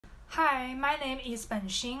Hi, my name is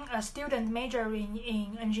Benxin, a student majoring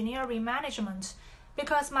in engineering management.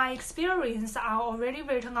 Because my experience are already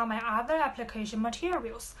written on my other application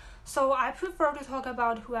materials, so I prefer to talk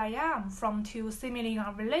about who I am from two seemingly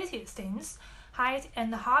unrelated things, height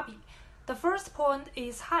and hobby. The first point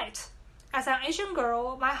is height. As an Asian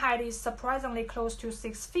girl, my height is surprisingly close to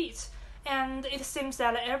 6 feet, and it seems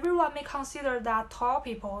that everyone may consider that tall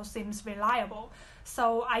people seems reliable.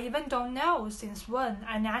 So I even don't know since when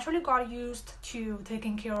I naturally got used to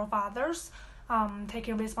taking care of others,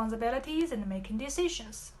 taking responsibilities and making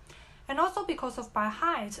decisions. And also because of my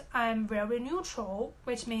height, I'm very neutral,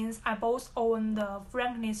 which means I both own the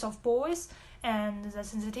frankness of boys and the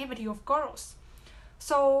sensitivity of girls.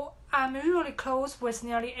 So I'm usually close with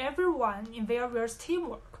nearly everyone in various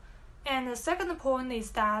teamwork. And the second point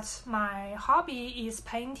is that my hobby is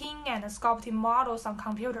painting and sculpting models on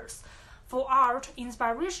computers. For art,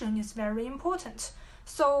 inspiration is very important.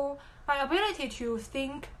 So my ability to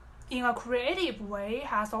think in a creative way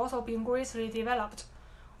has also been greatly developed.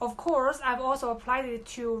 Of course, I've also applied it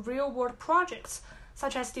to real-world projects,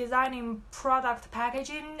 such as designing product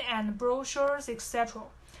packaging and brochures, etc.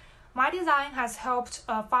 My design has helped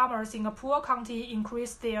farmers in a poor county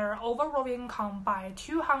increase their overall income by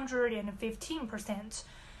 215%.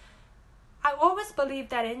 I always believe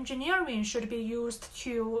that engineering should be used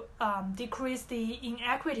to decrease the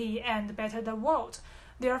inequity and better the world.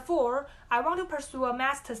 Therefore, I want to pursue a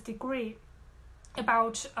master's degree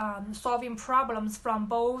about solving problems from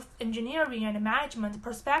both engineering and management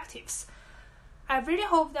perspectives. I really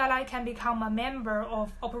hope that I can become a member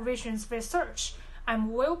of operations research.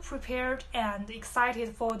 I'm well prepared and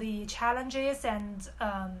excited for the challenges and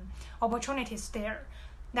opportunities there.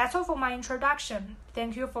 That's all for my introduction.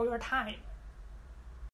 Thank you for your time.